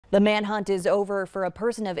The manhunt is over for a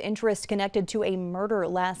person of interest connected to a murder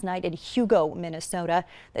last night in Hugo, Minnesota.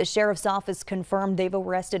 The sheriff's office confirmed they've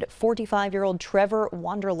arrested 45-year-old Trevor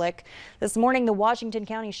Wunderlich. This morning, the Washington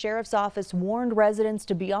County Sheriff's Office warned residents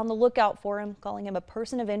to be on the lookout for him, calling him a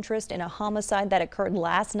person of interest in a homicide that occurred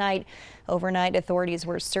last night. Overnight, authorities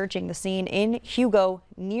were searching the scene in Hugo,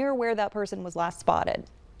 near where that person was last spotted.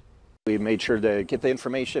 We made sure to get the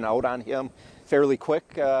information out on him fairly quick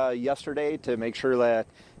yesterday to make sure that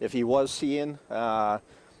if he was seen,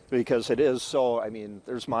 because it is so, I mean,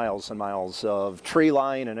 there's miles and miles of tree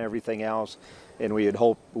line and everything else, and we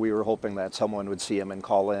were hoping that someone would see him and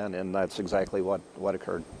call in, and that's exactly what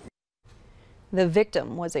occurred. The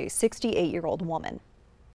victim was a 68-year-old woman.